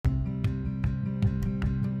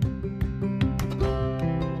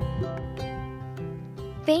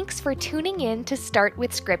Thanks for tuning in to Start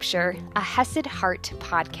with Scripture, a Hesed Heart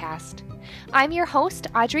podcast. I'm your host,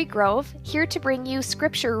 Audrey Grove, here to bring you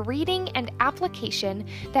scripture reading and application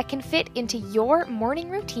that can fit into your morning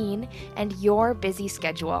routine and your busy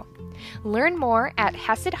schedule. Learn more at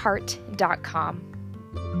HesedHeart.com.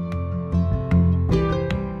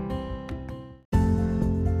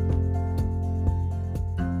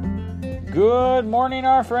 Good morning,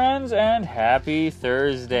 our friends, and happy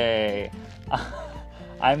Thursday.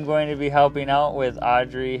 I'm going to be helping out with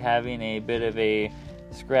Audrey having a bit of a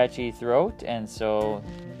scratchy throat, and so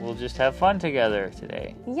we'll just have fun together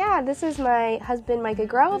today. Yeah, this is my husband, Micah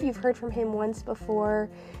Grove. You've heard from him once before,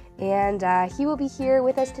 and he will be here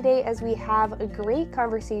with us today as we have a great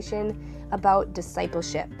conversation about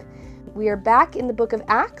discipleship. We are back in the book of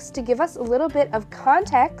Acts. To give us a little bit of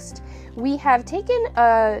context, we have taken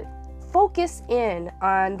a focus in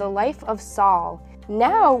on the life of Saul.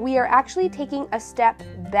 Now we are actually taking a step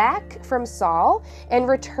back from Saul and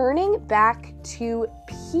returning back to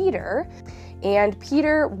Peter. And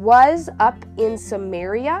Peter was up in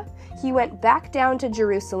Samaria. He went back down to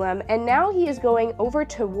Jerusalem, and now he is going over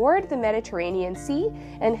toward the Mediterranean Sea,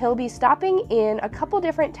 and he'll be stopping in a couple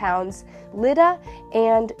different towns, Lydda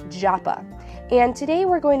and Joppa. And today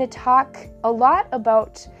we're going to talk a lot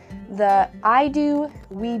about the I do,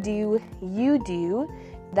 we do, you do.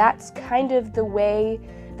 That's kind of the way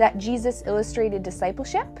that Jesus illustrated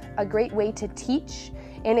discipleship, a great way to teach.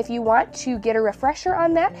 And if you want to get a refresher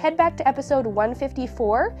on that, head back to episode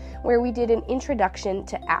 154, where we did an introduction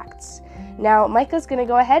to Acts. Now, Micah's going to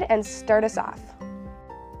go ahead and start us off.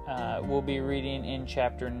 We'll be reading in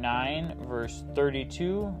chapter 9, verse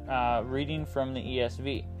 32, reading from the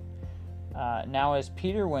ESV. Now as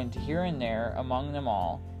Peter went here and there among them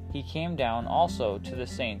all, he came down also to the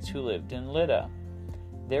saints who lived in Lydda.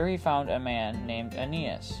 There he found a man named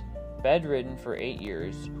Aeneas, bedridden for 8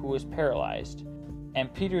 years, who was paralyzed.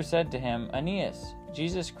 And Peter said to him, Aeneas,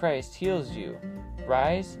 Jesus Christ heals you.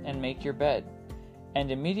 Rise and make your bed.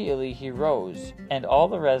 And immediately he rose, and all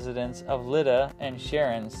the residents of Lydda and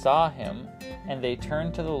Sharon saw him, and they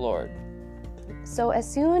turned to the Lord. So as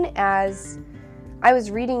soon as I was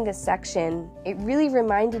reading this section, it really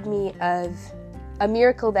reminded me of a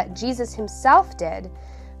miracle that Jesus himself did.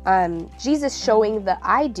 Jesus showing the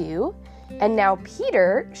I do, and now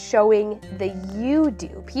Peter showing the you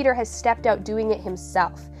do. Peter has stepped out doing it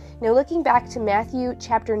himself. Now looking back to Matthew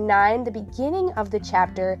chapter 9, the beginning of the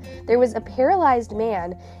chapter, there was a paralyzed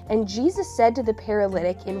man, and Jesus said to the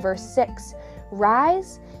paralytic in verse 6,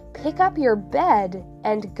 Rise, pick up your bed,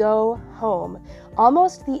 and go home.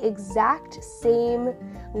 Almost the exact same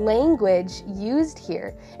language used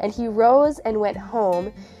here. And he rose and went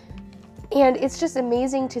home. And it's just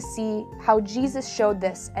amazing to see how Jesus showed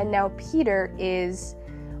this, and now Peter is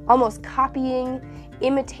almost copying,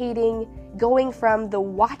 imitating, going from the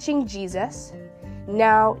watching Jesus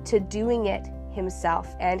now to doing it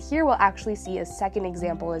himself. And here we'll actually see a second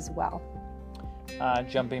example as well.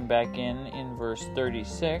 Jumping back in verse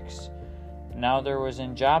 36, Now there was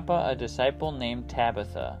in Joppa a disciple named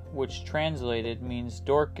Tabitha, which translated means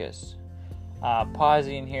Dorcas.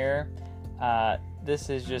 Pausing here,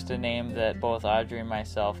 this is just a name that both Audrey and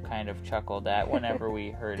myself kind of chuckled at whenever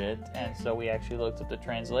we heard it, and so we actually looked at the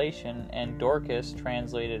translation, and Dorcas,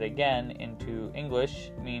 translated again into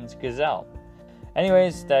English, means gazelle.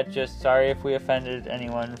 Anyways, sorry if we offended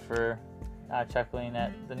anyone for chuckling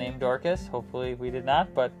at the name Dorcas. Hopefully we did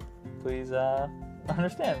not, but please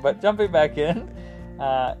understand. But jumping back in,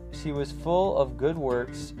 she was full of good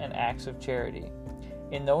works and acts of charity.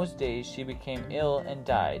 In those days she became ill and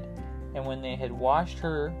died. And when they had washed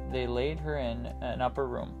her, they laid her in an upper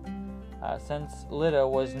room. Since Lydda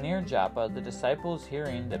was near Joppa, the disciples,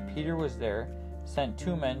 hearing that Peter was there, sent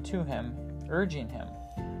 2 men to him, urging him,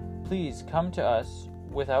 Please come to us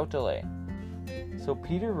without delay. So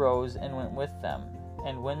Peter rose and went with them,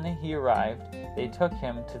 and when he arrived, they took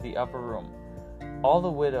him to the upper room. All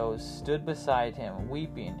the widows stood beside him,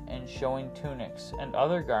 weeping and showing tunics and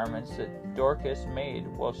other garments that Dorcas made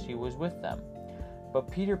while she was with them. But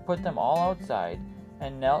Peter put them all outside,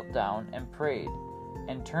 and knelt down and prayed.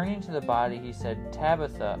 And turning to the body, he said,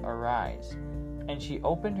 Tabitha, arise. And she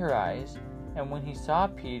opened her eyes, and when he saw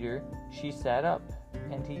Peter, she sat up.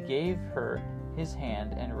 And he gave her his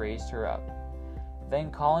hand and raised her up. Then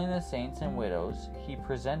calling the saints and widows, he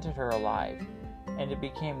presented her alive. And it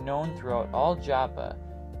became known throughout all Joppa,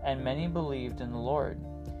 and many believed in the Lord.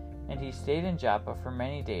 And he stayed in Joppa for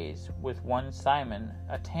many days with one Simon,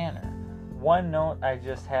 a tanner, One note I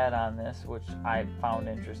just had on this, which I found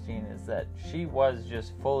interesting, is that she was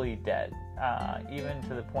just fully dead. Even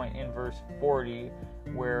to the point in verse 40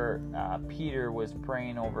 where Peter was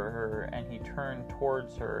praying over her and he turned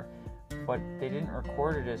towards her, but they didn't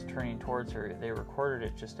record it as turning towards her. They recorded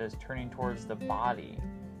it just as turning towards the body.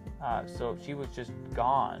 So she was just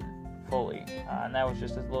gone fully. And that was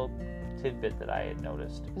just a little tidbit that I had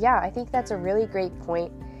noticed. Yeah, I think that's a really great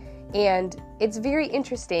point. And it's very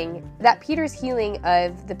interesting that Peter's healing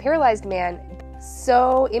of the paralyzed man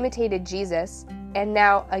so imitated Jesus. And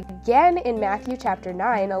now again in Matthew chapter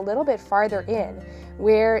 9, a little bit farther in,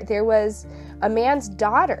 where there was a man's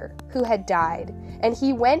daughter who had died. And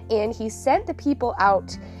he went in, he sent the people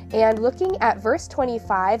out, and looking at verse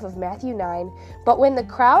 25 of Matthew 9, but when the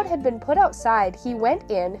crowd had been put outside, he went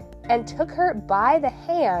in and took her by the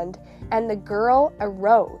hand, and the girl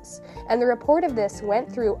arose. And the report of this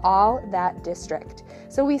went through all that district.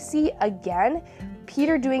 So we see again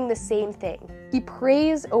Peter doing the same thing. He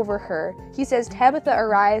prays over her. He says, Tabitha,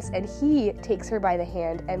 arise, and he takes her by the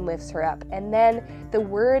hand and lifts her up. And then the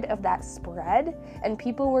word of that spread, and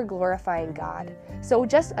people were glorifying God. So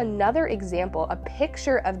just another example, a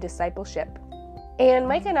picture of discipleship. And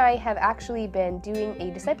Mike and I have actually been doing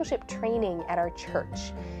a discipleship training at our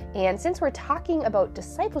church. And since we're talking about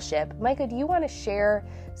discipleship, Micah, do you want to share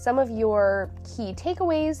some of your key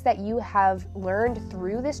takeaways that you have learned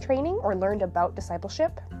through this training or learned about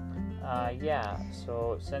discipleship? Yeah,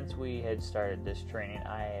 so since we had started this training,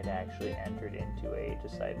 I had actually entered into a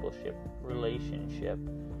discipleship relationship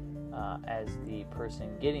as the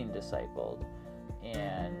person getting discipled,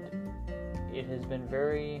 and it has been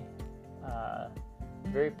very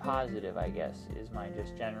positive, I guess, is my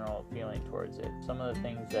just general feeling towards it. Some of the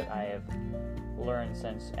things that I have learned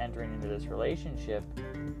since entering into this relationship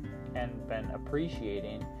and been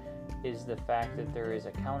appreciating is the fact that there is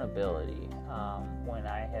accountability. When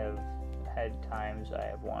I have had times I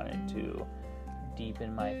have wanted to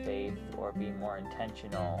deepen my faith or be more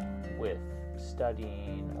intentional with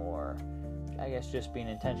studying, or I guess just being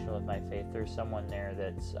intentional with my faith, there's someone there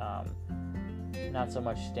that's not so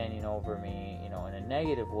much standing over me, in a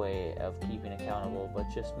negative way of keeping accountable, but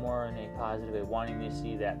just more in a positive way, wanting to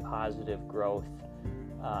see that positive growth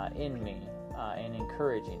in me, and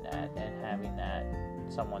encouraging that, and having that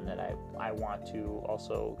someone that I want to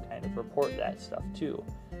also kind of report that stuff to.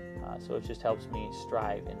 So it just helps me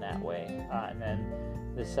strive in that way. And then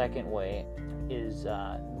the second way is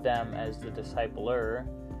them as the discipler.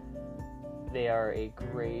 They are a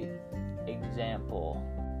great example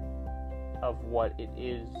of what it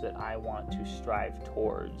is that I want to strive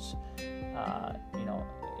towards.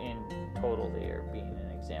 In total, they are being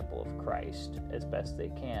an example of Christ as best they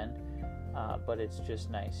can. But it's just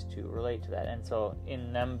nice to relate to that. And so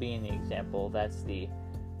in them being the example, that's the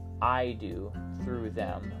I do through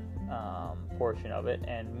them portion of it.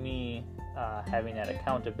 And me having that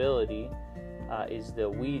accountability is the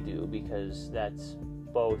we do, because that's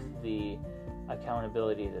both the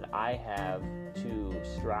accountability that I have to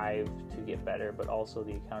strive to get better, but also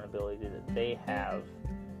the accountability that they have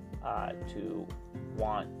to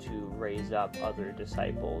want to raise up other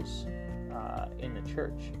disciples in the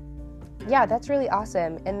church. Yeah, that's really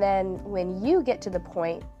awesome. And then when you get to the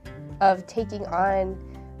point of taking on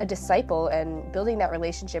a disciple and building that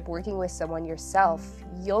relationship, working with someone yourself,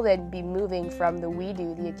 you'll then be moving from the we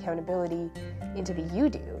do, the accountability, into the you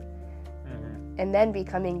do, and then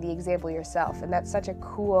becoming the example yourself. And that's such a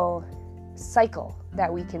cool cycle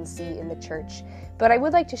that we can see in the church. But I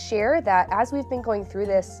would like to share that as we've been going through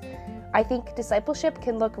this, I think discipleship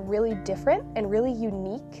can look really different and really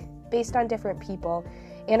unique based on different people.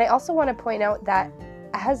 And I also want to point out that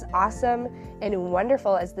as awesome and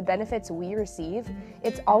wonderful as the benefits we receive,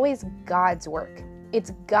 it's always God's work.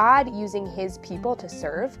 It's God using his people to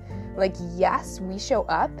serve. Like, yes, we show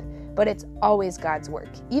up, but it's always God's work.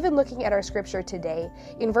 Even looking at our scripture today,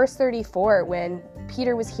 in verse 34, when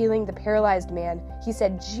Peter was healing the paralyzed man, he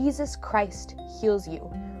said, Jesus Christ heals you.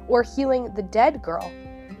 Or healing the dead girl,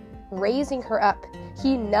 raising her up,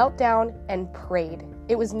 he knelt down and prayed.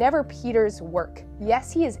 It was never Peter's work.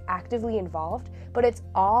 Yes, he is actively involved, but it's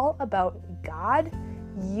all about God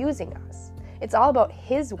using us. It's all about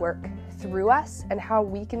his work through us and how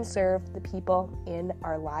we can serve the people in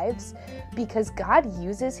our lives, because God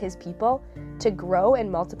uses his people to grow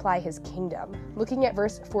and multiply his kingdom. Looking at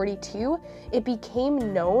verse 42, it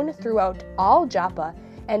became known throughout all Joppa,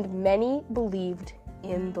 and many believed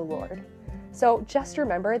in the Lord. So just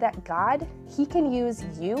remember that God, he can use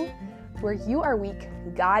you Where you are weak,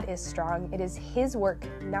 God is strong. It is His work,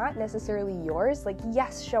 not necessarily yours. Like,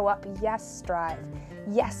 yes, show up. Yes, strive.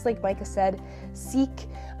 Yes, like Micah said, seek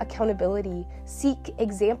accountability, seek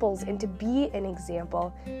examples, and to be an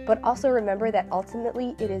example. But also remember that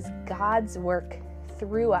ultimately it is God's work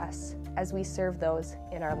through us as we serve those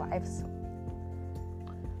in our lives.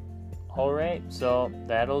 All right, so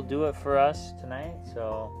that'll do it for us tonight.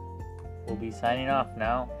 So we'll be signing off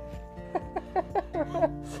now.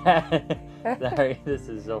 Sorry, this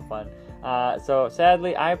is so fun. So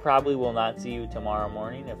sadly, I probably will not see you tomorrow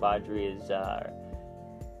morning if Audrey is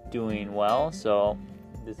doing well. So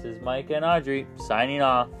this is Mike and Audrey signing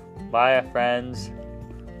off. Bye, friends.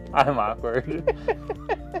 I'm awkward.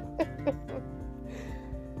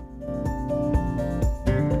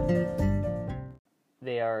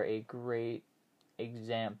 They are a great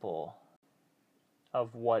example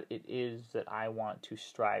of what it is that I want to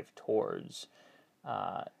strive towards.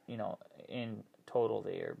 In total,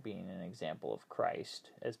 they are being an example of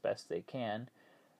Christ as best they can.